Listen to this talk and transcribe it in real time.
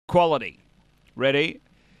quality. Ready?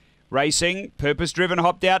 Racing, Purpose Driven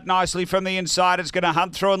hopped out nicely from the inside. It's going to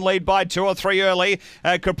hunt through and lead by 2 or 3 early.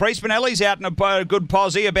 Caprice Spinelli's out in a good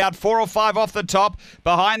posse, about 4 or 5 off the top.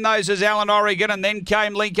 Behind those is Alan Oregon, and then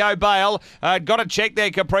came Linko Bale. Got to check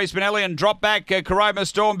there, Caprice Spinelli, and drop back Caroma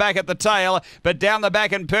Storm back at the tail. But down the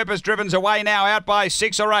back, and Purpose Driven's away now, out by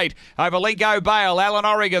 6 or 8. Over Linko Bale, Alan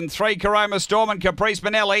Oregon, 3 Caroma Storm and Caprice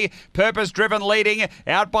Spinelli. Purpose Driven leading,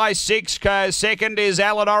 out by 6. Second is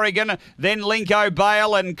Alan Oregon, then Linko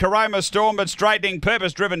Bale and Caroma Storm, but straightening.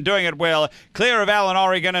 Purpose Driven doing it well. Clear of Alan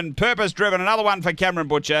Oregon, and Purpose Driven, another one for Cameron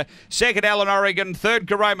Butcher. Second, Alan Oregon. Third,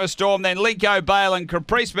 Caroma Storm. Then Linko Bale, and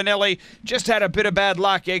Caprice Spinelli just had a bit of bad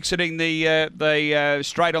luck exiting the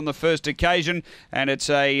straight on the first occasion, and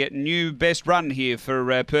it's a new best run here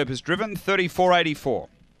for Purpose Driven, 34.84.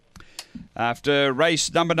 After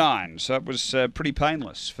race number 9, so it was pretty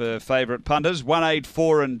painless for favourite punters.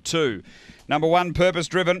 184 and 2. Number 1, Purpose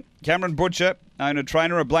Driven, Cameron Butcher, owner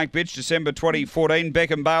trainer, a Black Bitch, December 2014.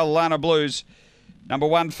 Beckham Bale, Lana Blues. Number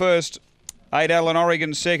 1 first. 8, Alan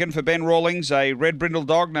Oregon second for Ben Rawlings, a Red Brindle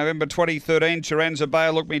Dog, November 2013. Chiranza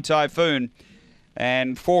Bale, Look Me Typhoon.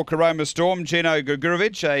 And 4, Caroma Storm, Gino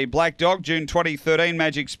Gugurovic, a Black Dog, June 2013.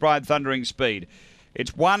 Magic Sprite, Thundering Speed.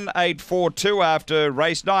 It's 1-8-4-2 after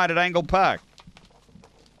race 9 at Angle Park.